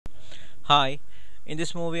Hi, in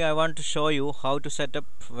this movie I want to show you how to set up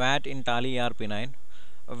VAT in Tally ERP9.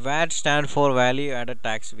 VAT stands for Value Added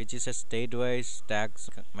Tax, which is a state-wise tax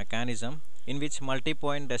mechanism in which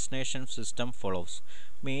multi-point destination system follows.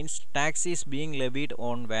 Means tax is being levied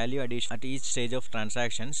on value addition at each stage of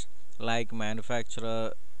transactions like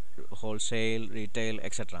manufacturer, wholesale, retail,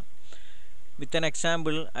 etc. With an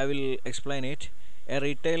example, I will explain it. A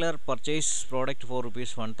retailer purchases product for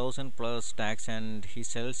rupees 1000 plus tax and he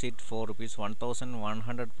sells it for rupees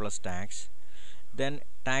 1100 plus tax. Then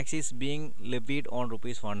tax is being levied on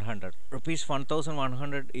rupees 100. Rupees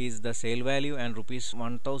 1100 is the sale value and rupees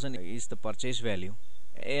 1000 is the purchase value.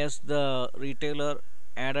 As the retailer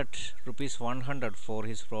added rupees 100 for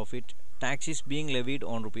his profit, tax is being levied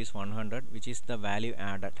on rupees 100, which is the value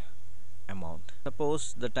added amount.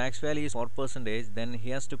 Suppose the tax value is 4%, then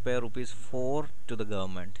he has to pay rupees 4 to the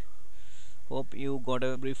government. Hope you got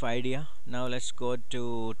a brief idea. Now let's go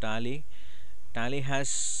to Tally. Tally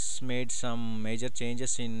has made some major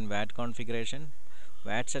changes in VAT configuration.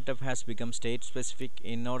 VAT setup has become state specific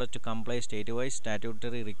in order to comply state-wise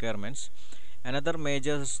statutory requirements. Another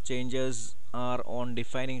major changes are on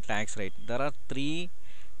defining tax rate. There are three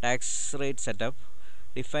tax rate setup.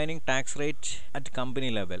 Defining tax rate at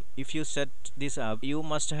company level. If you set this up, you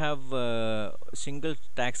must have a single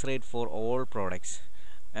tax rate for all products.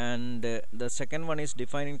 And the second one is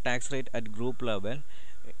defining tax rate at group level.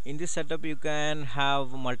 In this setup you can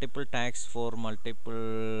have multiple tax for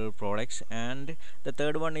multiple products, and the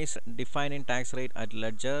third one is defining tax rate at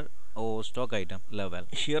ledger or stock item level.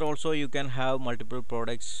 Here also you can have multiple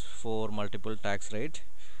products for multiple tax rate,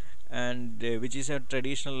 and which is a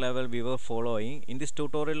traditional level we were following. In this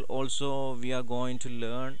tutorial also we are going to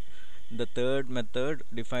learn the third method,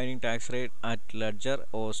 defining tax rate at ledger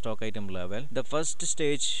or stock item level. The first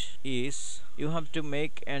stage is you have to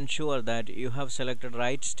make ensure that you have selected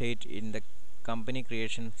right state in the company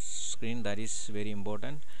creation screen. That is very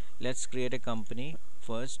important. Let's create a company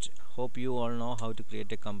first. Hope you all know how to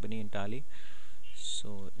create a company in Tally.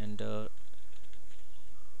 So enter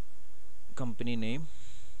company name,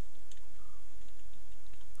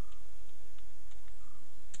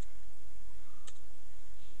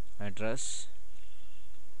 address,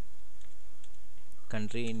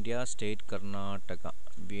 country India, state Karnataka.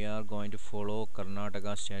 We are going to follow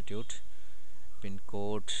Karnataka statute. Pin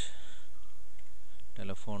code,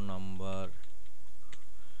 telephone number,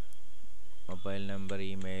 mobile number,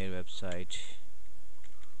 email, website.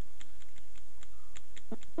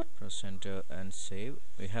 Press enter and save.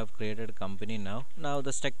 We have created a company now. Now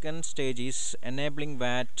the second stage is enabling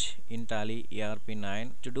VAT in Tally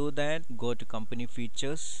ERP9. To do that, go to company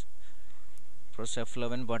features, press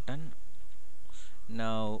F11 button.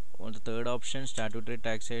 Now on the third option, statutory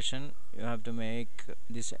taxation, you have to make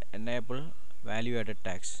this enable value added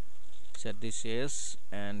tax. Set this yes,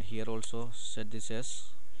 and here also set this as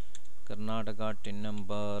Karnataka TIN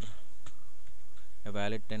number, a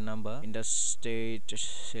valid TIN number. Interstate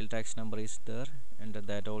sale tax number is there, enter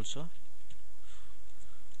that also.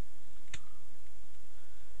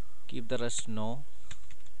 Keep the rest no,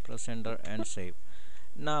 press enter and save.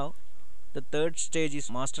 Now the third stage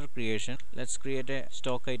is master creation. Let's create a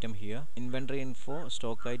stock item here. Inventory info,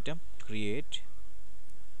 stock item, create.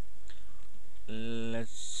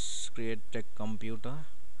 Let's create a computer,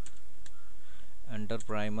 enter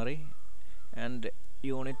primary, and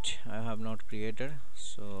unit I have not created,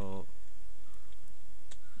 so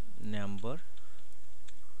number,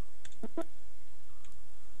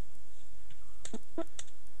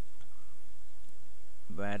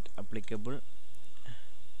 VAT applicable,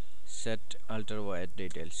 set alter VAT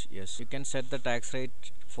details. Yes, you can set the tax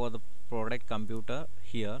rate for the product computer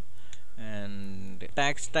here, and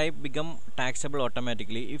tax type become taxable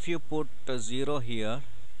automatically. If you put 0 here,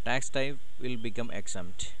 tax type will become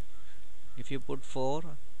exempt. If you put 4,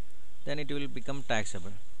 then it will become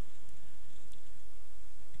taxable.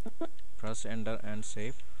 Press enter and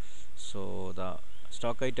save. So the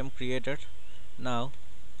stock item created. Now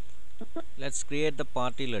let's create the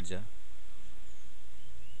party ledger.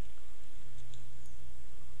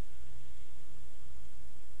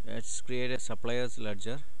 Let's create a suppliers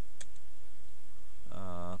ledger,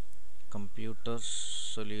 computer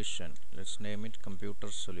solution. Let's name it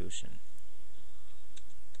computer solution.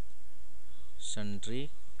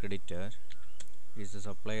 Sundry creditor is the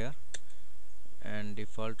supplier, and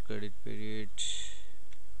default credit period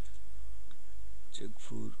check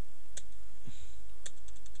for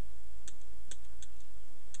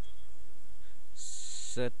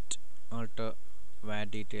set alter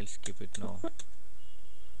VAT details, keep it no.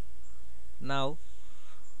 Now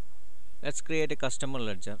let's create a customer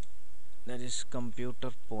ledger. that is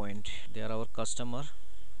computer point. They are our customer,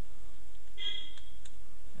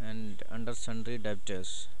 and under sundry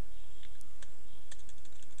debtors,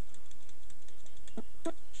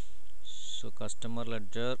 so customer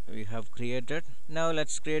ledger we have created. Now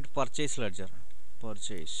let's create purchase ledger.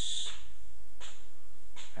 Purchase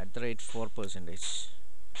at the rate 4%.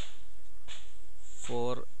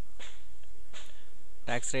 For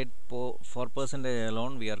tax rate 4%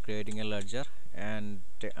 alone we are creating a ledger, and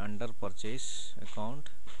under purchase account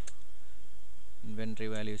inventory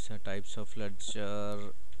values are types of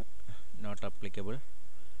ledger not applicable.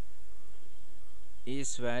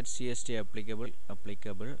 Is VAT CST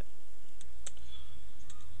applicable?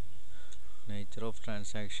 Nature of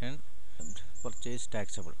transaction, purchase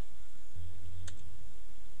taxable,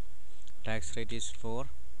 tax rate is 4.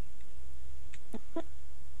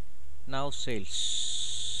 Now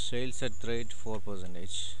sales at rate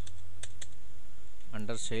 4%.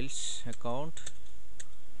 Under sales account,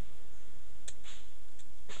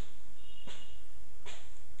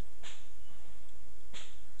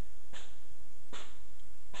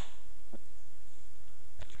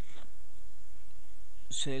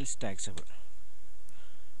 sales taxable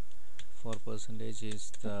 4%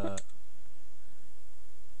 is the.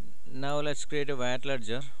 Now let's create a VAT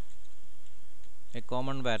ledger, a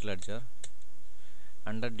common VAT ledger.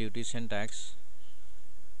 Under duties and tax,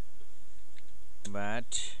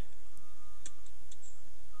 VAT.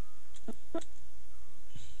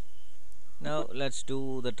 Now let's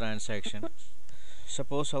do the transaction.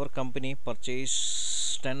 Suppose our company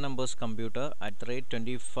purchase 10 numbers computer at the rate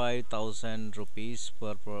 25,000 rupees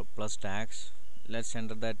plus tax. Let's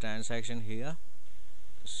enter that transaction here.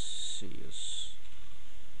 CS.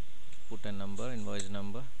 Put a number, invoice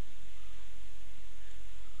number.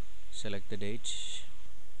 Select the date.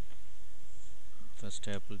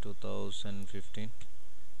 1st April 2015.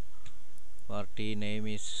 Party name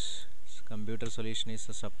is Computer Solution is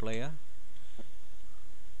the supplier.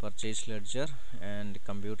 Purchase ledger and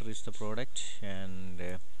computer is the product, and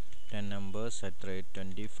 10 numbers at rate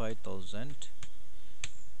 25,000.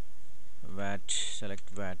 VAT, select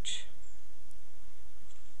VAT.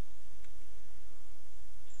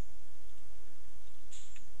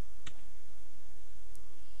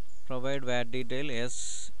 Provide VAT detail.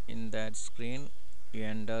 Yes, in that screen you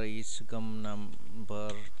enter each gum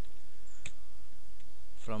number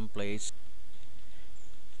from place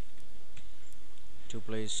to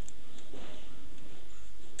place.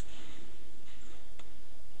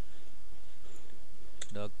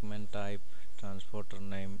 Document type, transporter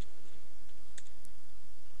name,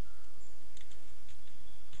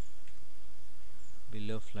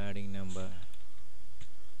 bill of lading number,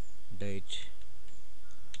 date,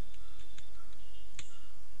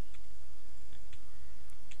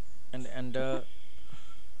 and enter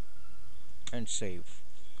and save.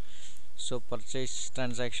 So purchase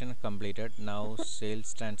transaction completed. Now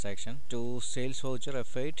sales transaction. To sales voucher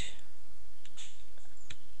F8,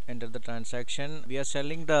 enter the transaction. We are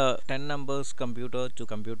selling the 10 numbers computer to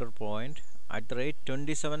computer point at the rate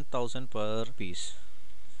 27,000 per piece.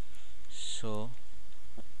 So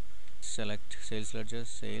select sales ledger,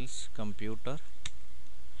 sales computer,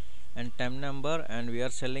 and 10 number, and we are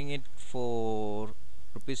selling it for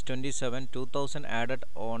rupees 27, 2000 added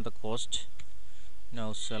on the cost.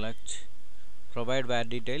 Now select provide VAT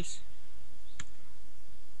details,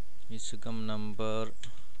 ISGUM number,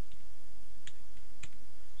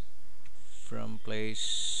 from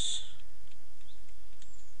place,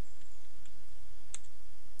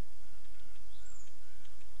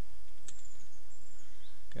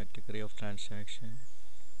 category of transaction,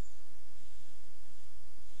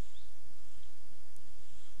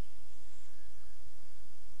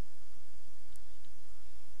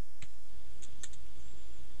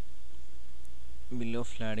 bill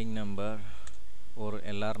of lading number or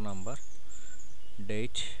LR number,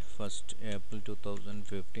 date 1st April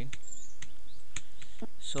 2015.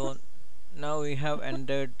 So now we have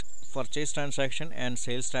entered purchase transaction and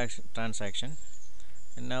sales transaction,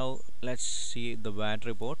 and now let's see the VAT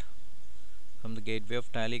report. From the gateway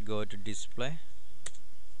of Tally, go to display,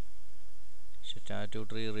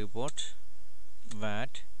 statutory report,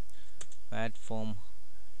 VAT form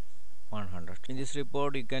 100. In this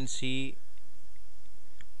report you can see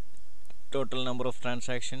total number of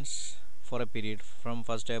transactions for a period from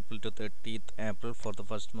 1st April to 30th April for the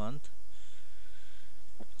first month.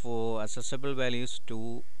 For accessible values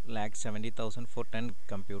 2,70,000 for 10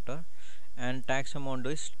 computer, and tax amount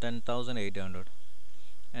is 10,800,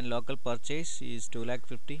 and local purchase is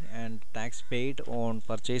 2,50,000, and tax paid on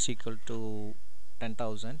purchase equal to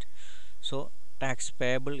 10,000. So tax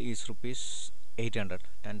payable is rupees 800.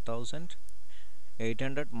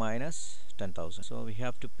 10,800 minus 10,000. So we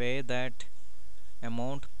have to pay that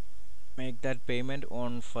amount, make that payment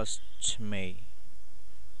on 1st May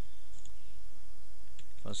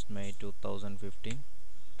 2015.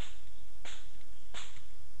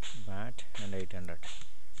 VAT and 800.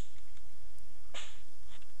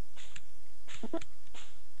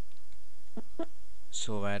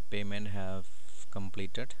 So VAT payment have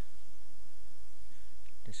completed.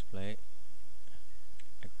 Display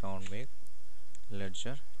account with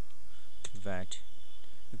ledger VAT.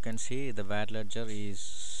 You can see the VAT ledger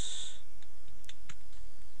is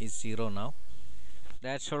 0 now.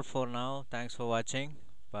 That's all for now. Thanks for watching.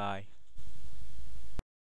 Bye.